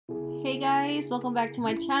Hey guys, welcome back to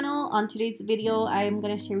my channel. On today's video, I am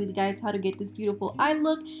going to share with you guys how to get this beautiful eye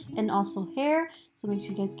look and also hair. So make sure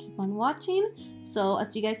you guys keep on watching. So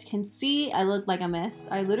as you guys can see, I look like a mess.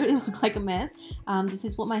 I literally look like a mess. This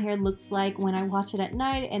is what my hair looks like when I watch it at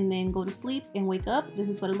night and then go to sleep and wake up. This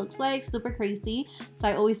is what it looks like, super crazy. So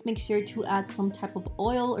I always make sure to add some type of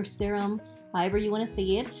oil or serum, however you want to say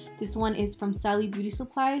it. This one is from Sally Beauty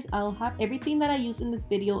Supplies. I'll have everything that I use in this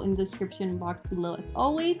video in the description box below as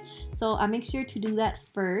always. So I make sure to do that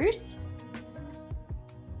first.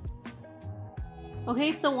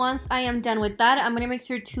 Okay, so once I am done with that, I'm gonna make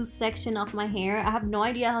sure to section off my hair. I have no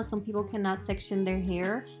idea how some people cannot section their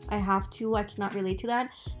hair. I have to, I cannot relate to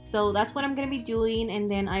that. So that's what I'm gonna be doing, and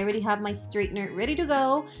then I already have my straightener ready to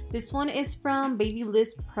go. This one is from Babyliss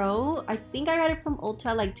Pro. I think I got it from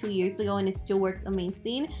Ulta like 2 years ago and it still works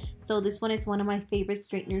amazing. So this one is one of my favorite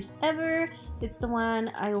straighteners ever. It's the one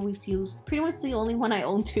I always use, pretty much the only one I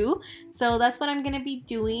own too. So that's what I'm gonna be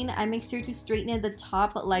doing. I make sure to straighten at the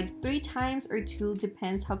top like 3 times or 2,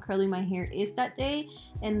 depends how curly my hair is that day,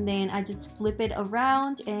 and then I just flip it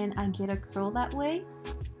around and I get a curl that way.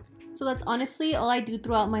 So that's honestly all I do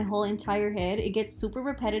throughout my whole entire head. It gets super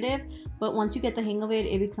repetitive, but once you get the hang of it,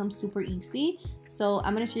 it becomes super easy. So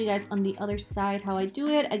I'm going to show you guys on the other side how I do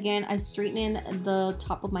it. Again, I straighten in the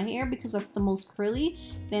top of my hair because that's the most curly.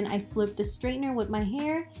 Then I flip the straightener with my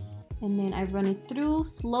hair, and then I run it through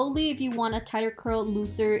slowly if you want a tighter curl,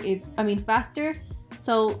 looser faster.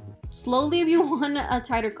 So slowly if you want a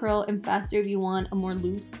tighter curl, and faster if you want a more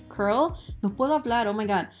loose curl. No puedo hablar, oh my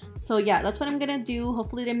god. So yeah, that's what I'm gonna do.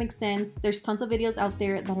 Hopefully that makes sense. There's tons of videos out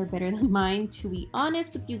there that are better than mine, to be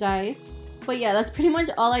honest with you guys. But yeah, that's pretty much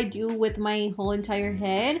all I do with my whole entire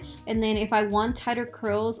head. And then if I want tighter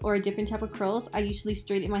curls or a different type of curls, I usually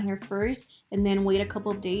straighten my hair first and then wait a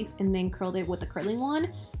couple of days and then curl it with a curling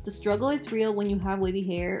one. The struggle is real when you have wavy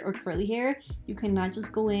hair or curly hair. You cannot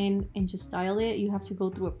just go in and just style it. You have to go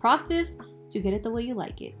through a process to get it the way you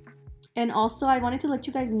like it. And also, I wanted to let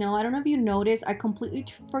you guys know, I don't know if you noticed, I completely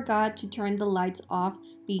forgot to turn the lights off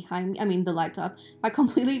behind me. The lights off. I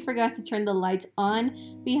completely forgot to turn the lights on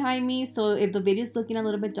behind me. So if the video is looking a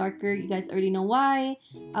little bit darker, you guys already know why.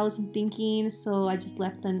 I wasn't thinking, so I just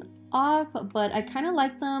left them off, but I kind of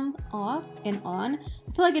like them off and on.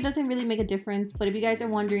 I feel like it doesn't really make a difference, but if you guys are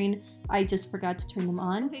wondering, I just forgot to turn them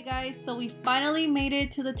on. Okay guys, so we finally made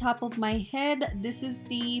it to the top of my head. This is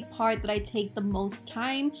the part that I take the most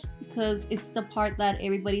time because it's the part that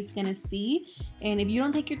everybody's gonna see, and if you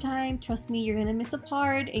don't take your time, trust me, you're gonna miss a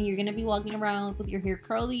part and you're gonna be walking around with your hair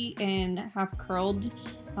curly and half curled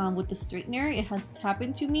with the straightener. It has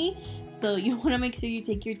happened to me, so you want to make sure you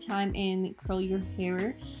take your time and curl your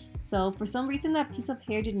hair. So for some reason that piece of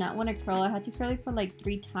hair did not want to curl. I had to curl it for like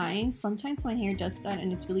 3 times. Sometimes my hair does that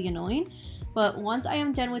and it's really annoying. But once I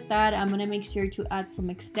am done with that, I'm gonna make sure to add some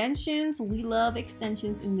extensions. We love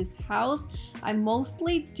extensions in this house. I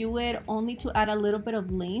mostly do it only to add a little bit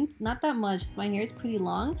of length, not that much. My hair is pretty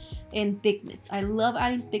long, and thickness. I love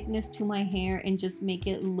adding thickness to my hair and just make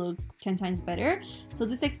it look 10 times better. So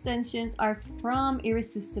these extensions are from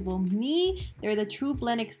Irresistible Me. They're the True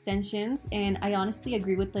Blend extensions, and I honestly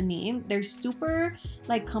agree with the name. They're super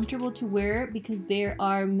like comfortable to wear because they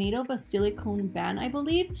are made of a silicone band, I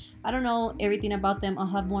believe. I don't know everything about them. I'll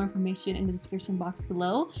have more information in the description box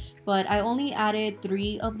below, but I only added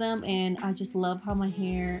 3 of them and I just love how my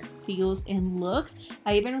hair feels and looks.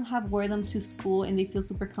 I even have wear them to school and they feel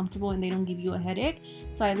super comfortable and they don't give you a headache.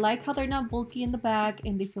 So I like how they're not bulky in the back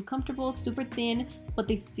and they feel comfortable, super thin, but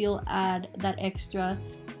they still add that extra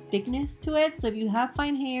thickness to it. So if you have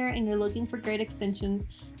fine hair and you're looking for great extensions,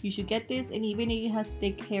 you should get this. And even if you have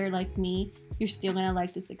thick hair like me, you're still gonna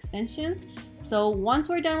like these extensions. So once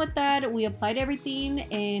we're done with that, we applied everything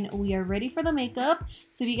and we are ready for the makeup.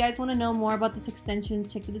 So if you guys want to know more about these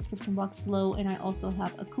extensions, check the description box below, and I also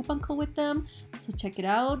have a coupon code with them, so check it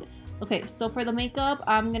out. Okay, so for the makeup,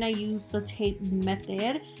 I'm gonna use the tape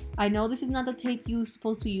method. I know this is not the tape you're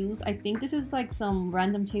supposed to use. I think this is like some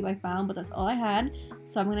random tape I found, but that's all I had.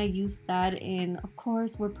 So I'm gonna use that, and of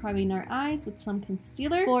course we're priming our eyes with some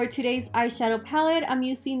concealer. For today's eyeshadow palette, I'm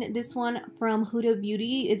using this one from Huda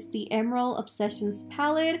Beauty. It's the Emerald Obsessions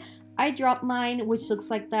palette. I dropped mine, which looks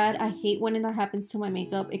like that. I hate when that happens to my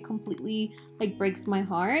makeup. It completely like breaks my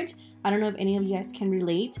heart. I don't know if any of you guys can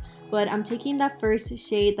relate, but I'm taking that first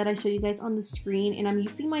shade that I showed you guys on the screen, and I'm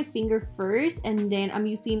using my finger first, and then I'm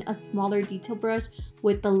using a smaller detail brush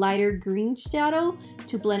with the lighter green shadow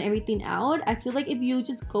to blend everything out. I feel like if you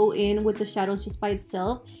just go in with the shadows just by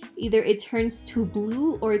itself, either it turns to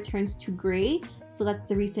blue or it turns to gray. So that's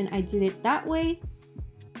the reason I did it that way.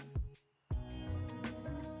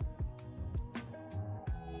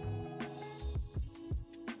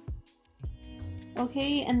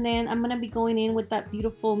 Okay, and then I'm gonna be going in with that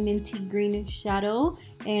beautiful minty green shadow,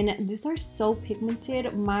 and these are so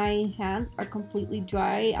pigmented. My hands are completely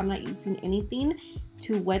dry. I'm not using anything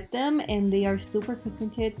to wet them, and they are super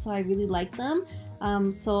pigmented, so I really like them.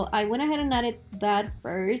 So I went ahead and added that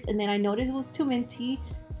first, and then I noticed it was too minty,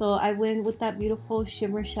 so I went with that beautiful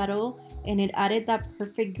shimmer shadow, and it added that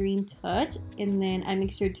perfect green touch. And then I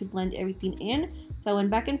make sure to blend everything in, so I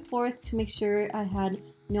went back and forth to make sure I had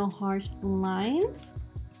no harsh lines.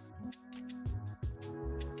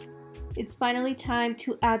 It's finally time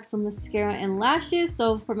to add some mascara and lashes.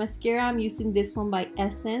 So for mascara, I'm using this one by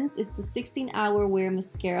Essence. It's the 16-hour wear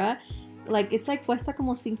mascara. Like, it's like cuesta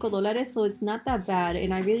como $5, so it's not that bad,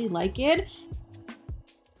 and I really like it.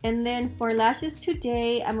 And then for lashes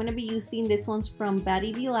today, I'm gonna be using this ones from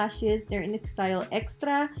Baddie lashes. They're in the style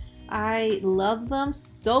Extra. I love them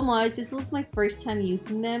so much. This was my first time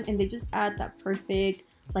using them, and they just add that perfect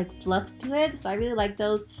like fluff to it, so I really like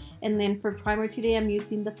those. And then for primer today, I'm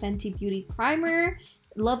using the Fenty Beauty primer.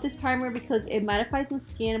 Love this primer because it mattifies my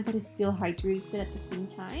skin, but it still hydrates it at the same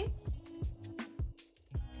time.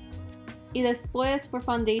 Y después for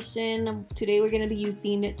foundation, today we're gonna be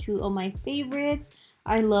using two of my favorites.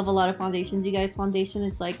 I love a lot of foundations, you guys. Foundation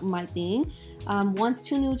is like my thing. One's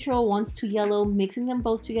too neutral, one's too yellow. Mixing them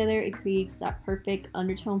both together, it creates that perfect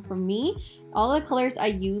undertone for me. All the colors I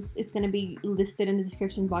use, it's gonna be listed in the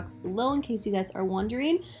description box below in case you guys are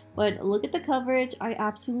wondering. But look at the coverage. I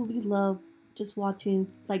absolutely love just watching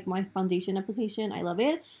like my foundation application. I love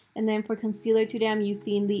it. And then for concealer today, I'm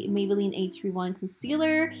using the Maybelline H31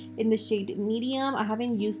 concealer in the shade medium. I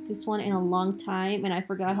haven't used this one in a long time, and I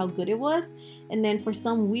forgot how good it was. And then for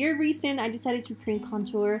some weird reason, I decided to cream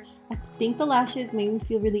contour. I think the lashes made me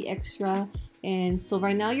feel really extra, and so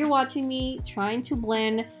right now you're watching me trying to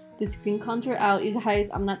blend this cream contour out. You guys,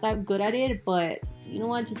 I'm not that good at it, but you know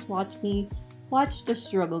what, just watch me. Watch the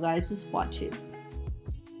struggle, guys. Just watch it.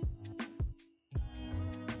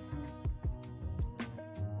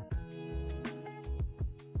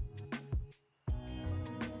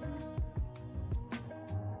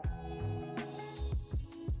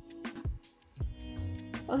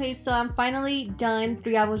 Okay, so I'm finally done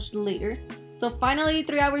 3 hours later. So finally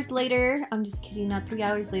 3 hours later, I'm just kidding, not 3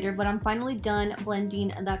 hours later, but I'm finally done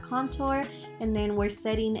blending that contour. And then we're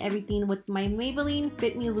setting everything with my Maybelline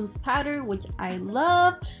Fit Me Loose powder, which I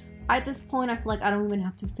love. At this point, I feel like I don't even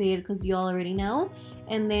have to say it because you all already know.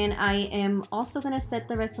 And then I am also going to set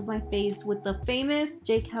the rest of my face with the famous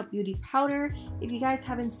J-Cup Beauty powder. If you guys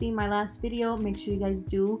haven't seen my last video, make sure you guys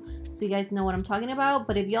do so you guys know what I'm talking about.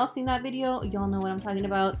 But if y'all seen that video, y'all know what I'm talking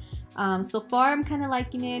about. So far, I'm kind of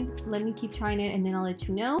liking it. Let me keep trying it and then I'll let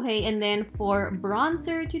you know. Okay, and then for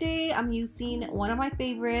bronzer today, I'm using one of my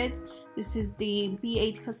favorites. This is the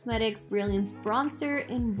BH Cosmetics Brilliance Bronzer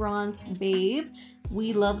in Bronze Babe.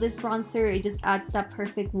 We love this bronzer. It just adds that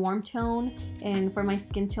perfect warm tone, and for my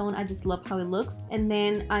skin tone, I just love how it looks. And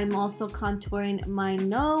then I'm also contouring my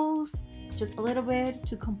nose just a little bit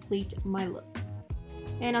to complete my look.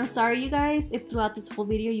 And I'm sorry you guys if throughout this whole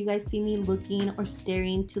video you guys see me looking or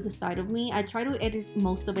staring to the side of me. I try to edit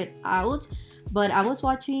most of it out, but I was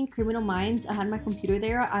watching Criminal Minds. I had my computer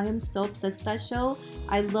there. I am so obsessed with that show.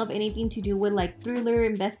 I love anything to do with like thriller,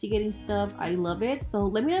 investigating stuff. I love it. So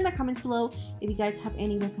let me know in the comments below if you guys have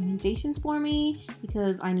any recommendations for me,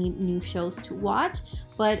 because I need new shows to watch.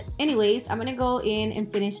 But anyways, I'm gonna go in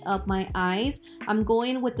and finish up my eyes. I'm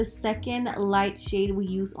going with the second light shade we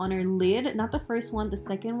use on our lid, not the first one, the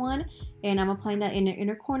second one, and I'm applying that in the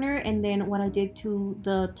inner corner. And then what I did to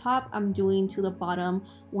the top, I'm doing to the bottom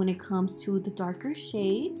when it comes to the darker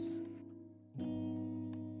shades.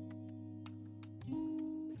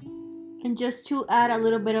 And just to add a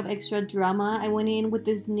little bit of extra drama, I went in with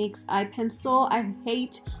this NYX eye pencil. I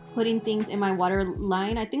hate putting things in my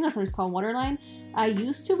waterline. I think that's what it's called, waterline. I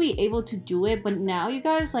used to be able to do it, but now you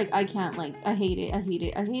guys, like, I can't. Like, I hate it. I hate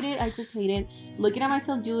it. I hate it. I just hate it. Looking at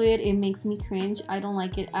myself do it, it makes me cringe. I don't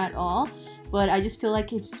like it at all. But I just feel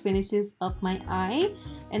like it just finishes up my eye.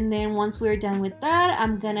 And then once we're done with that,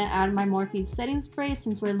 I'm gonna add my Morphe setting spray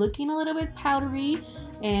since we're looking a little bit powdery.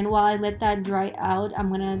 And while I let that dry out,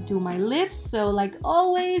 I'm gonna do my lips. So like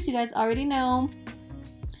always, you guys already know,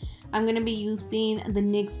 I'm gonna be using the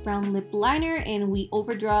NYX brown lip liner, and we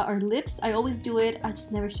overdraw our lips. I always do it, I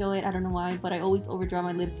just never show it, I don't know why, but I always overdraw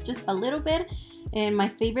my lips just a little bit. And my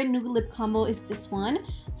favorite nude lip combo is this one.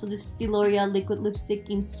 So this is the L'Oreal liquid lipstick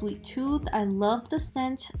in Sweet Tooth. I love the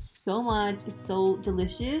scent so much, it's so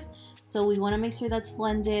delicious. So we want to make sure that's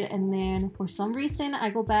blended, and then for some reason I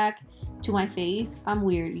go back to my face. I'm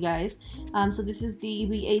weird, you guys. So this is the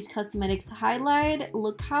BH Cosmetics highlight.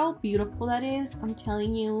 Look how beautiful that is. I'm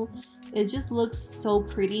telling you, It just looks so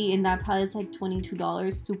pretty, and that palette is like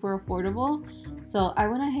 $22, super affordable. So I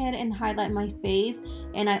went ahead and highlight my face,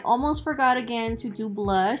 and I almost forgot again to do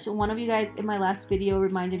blush. One of you guys in my last video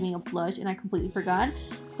reminded me of blush and I completely forgot.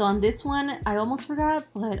 So on this one I almost forgot,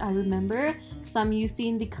 but I remember. So I'm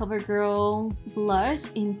using the CoverGirl blush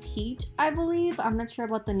in peach, I believe. I'm not sure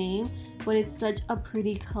about the name, but it's such a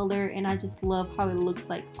pretty color and I just love how it looks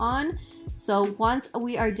like on. So once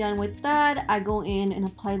we are done with that, I go in and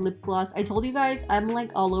apply lip gloss. I told you guys I'm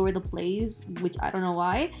like all over the place, which I don't know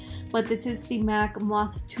why, but this is the MAC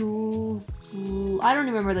Moth 2, I don't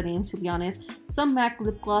remember the name to be honest. Some MAC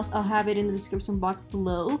lip gloss, I'll have it in the description box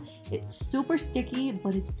below. It's super sticky,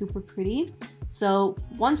 but it's super pretty. So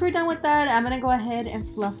once we're done with that, I'm gonna go ahead and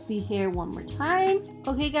fluff the hair one more time.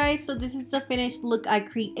 Okay guys, so this is the finished look I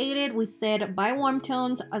created. We said bye warm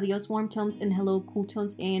tones, adios warm tones, and hello cool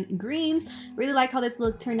tones and greens. Really like how this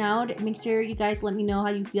look turned out. Make sure you guys let me know how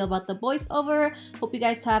you feel about the voiceover. Hope you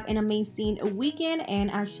guys have an amazing weekend, and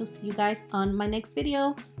I shall see you guys on my next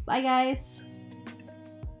video. Bye guys.